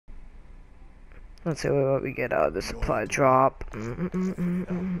Let's see what we get out of the supply drop.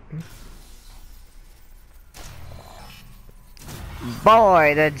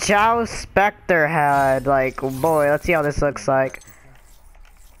 Boy, the Joust Spectre head. Like, boy, let's see how this looks like.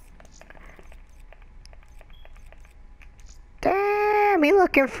 Damn, he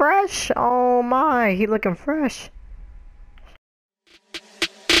looking fresh. Oh my, he looking fresh.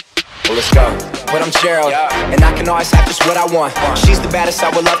 Well, let's go. But I'm Gerald, and I can always have just what I want. She's the baddest,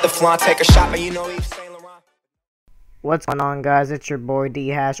 I would love to flaunt. Take her shopping, you know, Yves Saint Laurent. What's going on, guys? It's your boy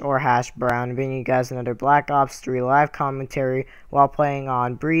Dehash or Hash Brown, bringing you guys another Black Ops 3 live commentary while playing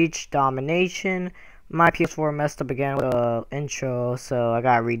on Breach Domination. My PS4 messed up again with the intro, so I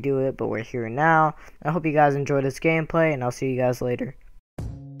gotta redo it, but we're here now. I hope you guys enjoy this gameplay, and I'll see you guys later.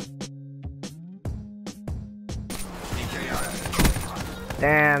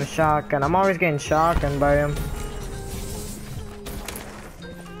 Damn, shotgun. I'm always getting shotgun by him.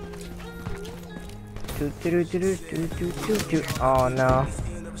 Oh no.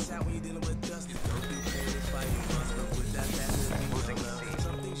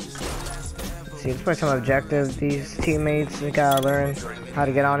 See, let's play some objectives. These teammates, they gotta learn how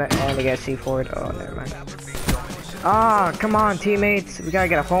to get on it and to get C4'd. Oh, never mind. Ah, come on, teammates. We gotta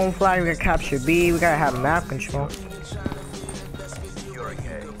get a home flag. We gotta capture B. We gotta have map control.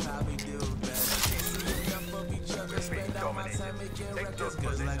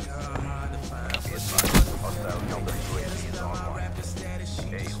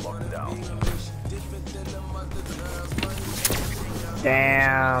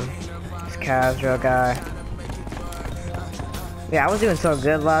 Damn, this casual guy. Yeah, I was doing so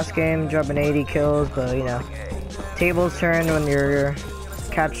good last game, dropping 80 kills, but you know, tables turn when your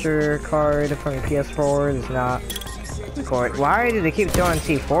capture card from your PS4 is not recorded. Why do they keep throwing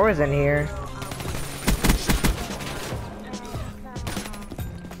C4s in here?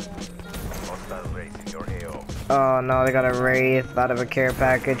 Oh no, they got a Wraith out of a care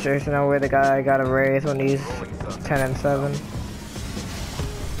package. There's no way the guy got a Wraith when he's 10 and 7.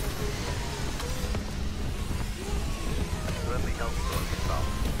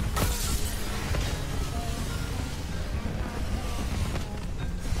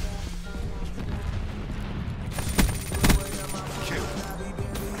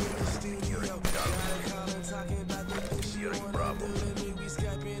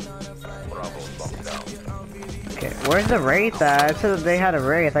 Okay, where's the Wraith at? I said that they had a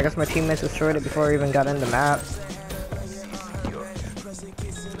Wraith. I guess my teammates destroyed it before I even got in the map.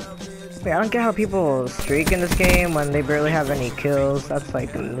 Wait, I don't get how people streak in this game when they barely have any kills. That's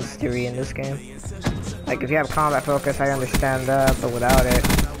like a mystery in this game. Like, if you have combat focus, I understand that, but without it,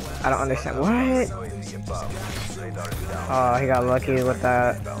 I don't understand. What? Oh, he got lucky with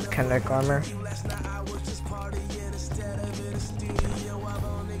that kinetic armor.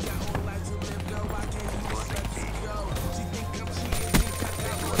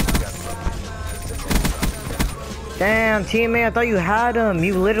 Damn, teammate, I thought you had him.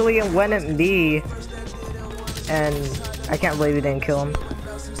 You literally went at B. And I can't believe you didn't kill him.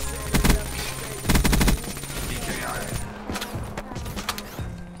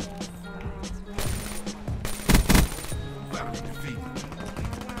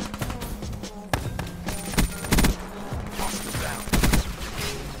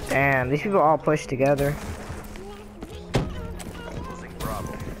 Damn, these people all push together.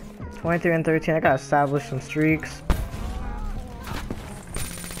 23 and 13, I gotta establish some streaks.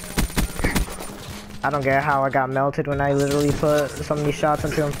 I don't get how I got melted when I literally put so many shots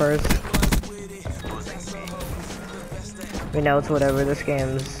into him first. We know it's whatever, this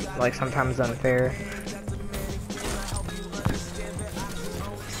game's like sometimes unfair.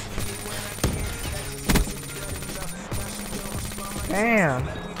 Damn.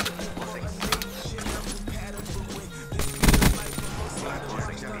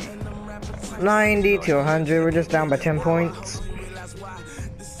 90 to 100, we're just down by 10 points.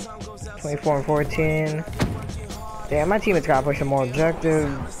 24 and 14. Damn, my teammates gotta push some more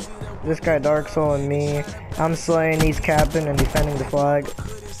objectives. This guy Dark Soul and me. I'm slaying, he's capping and defending the flag.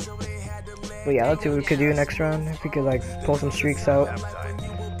 But yeah, let's see what we could do next round. If we could like pull some streaks out.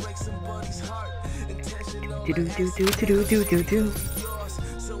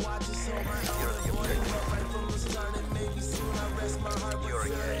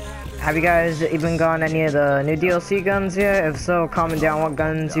 Have you guys even gotten any of the new DLC guns yet? If so, comment down what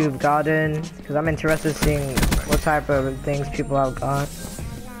guns you've gotten, because I'm interested in seeing what type of things people have got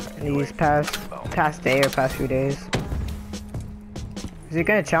in these past day or past few days. Is he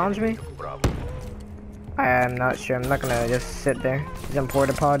gonna challenge me? I am not sure. I'm not gonna just sit there. He's in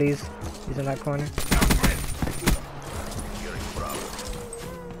porta potties. He's in that corner.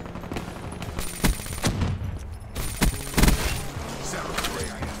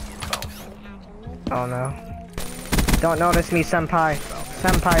 Oh no. Don't notice me, senpai.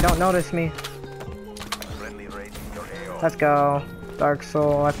 Senpai, don't notice me. Let's go. Dark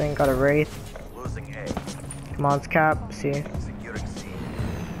Soul, I think, got a Wraith. Come on, let's cap. See.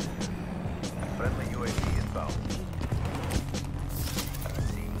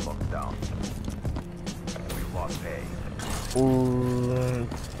 Ooh.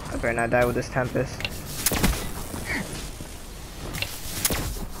 I better not die with this Tempest.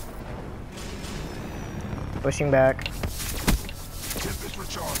 Pushing back.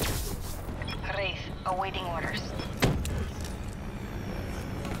 Wraith, awaiting orders.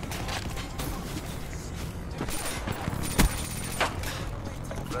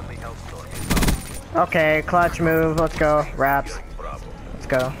 Okay, clutch move. Let's go. Raps. Let's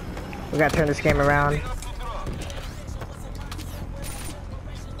go. We gotta turn this game around.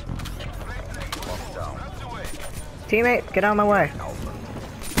 Teammate, get out of my way.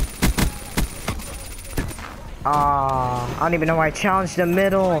 Aw, I don't even know why I challenged the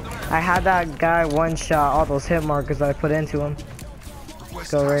middle. I had that guy one shot all those hit markers that I put into him.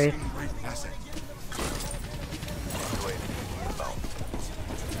 Let's go, Wraith.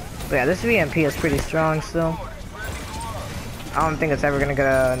 But yeah, this VMP is pretty strong still. I don't think it's ever gonna get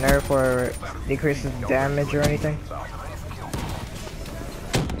a nerf or decreases damage or anything.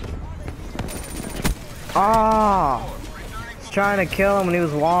 Oh, he's trying to kill him when he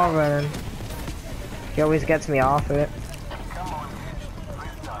was wall running. He always gets me off it.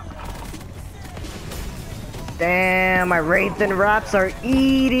 Damn, my Wraith and Raps are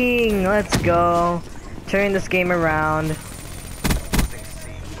eating. Let's go. Turn this game around.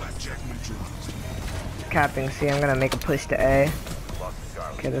 Capping C, I'm gonna make a push to A.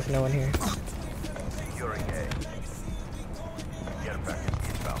 Okay, there's no one here.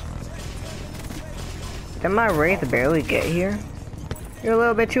 Did my Wraith barely get here? You're a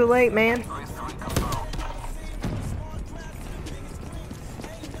little bit too late, man.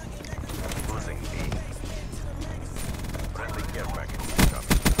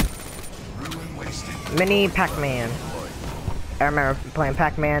 Mini Pac-Man. I remember playing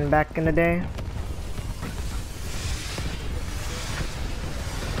Pac-Man back in the day.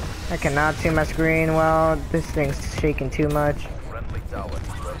 I cannot see my screen well. This thing's shaking too much.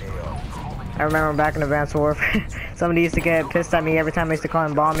 I remember back in Advanced Warfare, somebody used to get pissed at me every time I used to call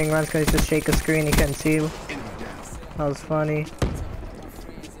him bombing runs because he used to shake a screen he couldn't see. That was funny.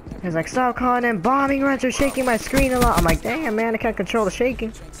 He was like, stop calling him bombing runs, you're shaking my screen a lot. I'm like, damn man, I can't control the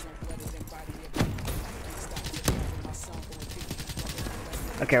shaking.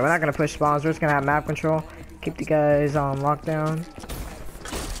 Okay, we're not gonna push spawns, we're just gonna have map control. Keep the guys on lockdown.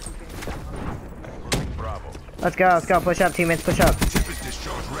 Let's go, push up teammates, push up.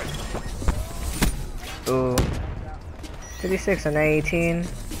 Ooh. 56 and 18.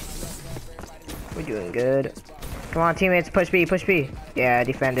 We're doing good. Come on teammates, push B, push B. Yeah,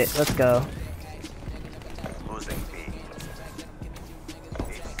 defend it, let's go.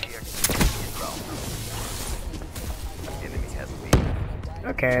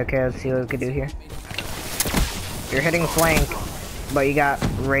 Okay, let's see what we can do here. You're hitting flank, but you got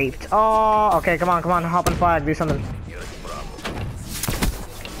raped. Oh, okay, come on, hop on flag, do something.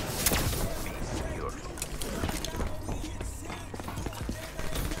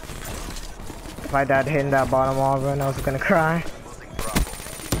 If I died hitting that bottom wall run, I was gonna cry.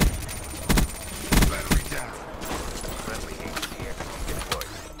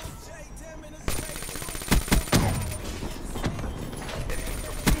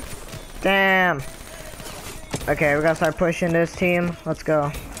 Damn. Okay, we gotta start pushing this team. Let's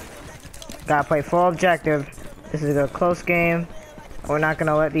go. Gotta play full objective. This is a close game. We're not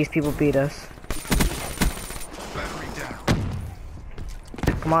gonna let these people beat us.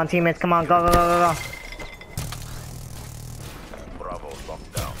 Come on, teammates. Come on. Go, go, go, go,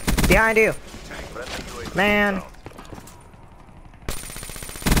 go. Behind you. Man.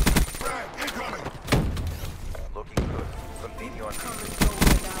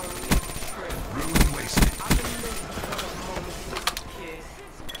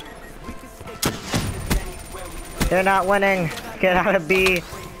 They're not winning. Get out of B.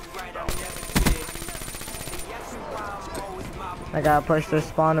 I gotta push their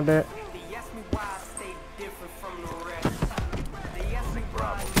spawn a bit.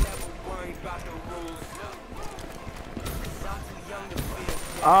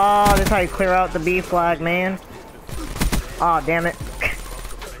 Oh, this is how you clear out the B flag, man. Oh, damn it.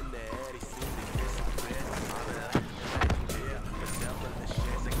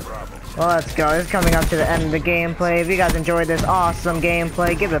 Well, let's go. This is coming up to the end of the gameplay. If you guys enjoyed this awesome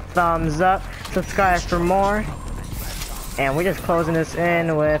gameplay, give it a thumbs up. Subscribe for more. And we're just closing this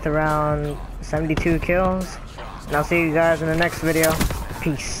in with around 72 kills. And I'll see you guys in the next video.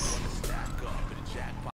 Peace.